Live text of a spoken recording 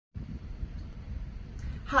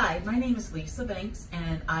Hi, my name is Lisa Banks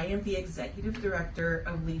and I am the Executive Director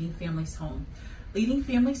of Leading Families Home. Leading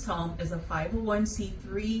Families Home is a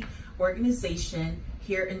 501c3 organization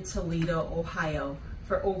here in Toledo, Ohio.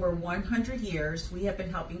 For over 100 years, we have been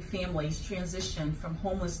helping families transition from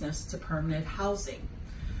homelessness to permanent housing.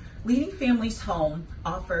 Leading Families Home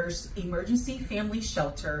offers emergency family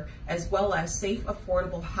shelter as well as safe,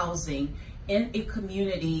 affordable housing in a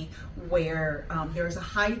community where there is a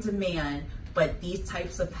high demand, but these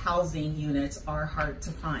types of housing units are hard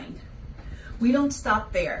to find. We don't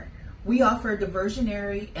stop there. We offer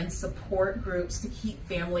diversionary and support groups to keep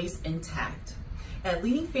families intact. At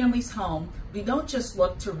Leading Families Home, we don't just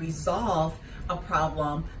look to resolve a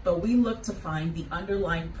problem, but we look to find the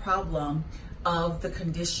underlying problem of the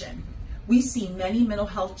condition. We see many mental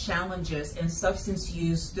health challenges and substance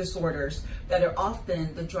use disorders that are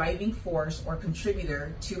often the driving force or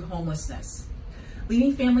contributor to homelessness.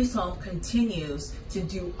 Leading Families Home continues to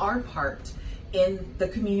do our part in the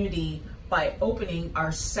community by opening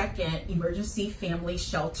our second emergency family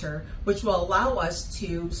shelter, which will allow us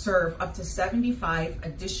to serve up to 75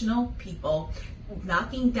 additional people,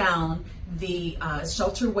 knocking down the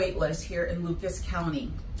shelter wait list here in Lucas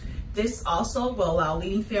County. This also will allow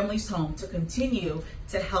Leading Families Home to continue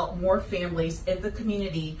to help more families in the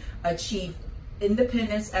community achieve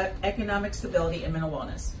independence, economic stability, and mental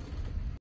wellness.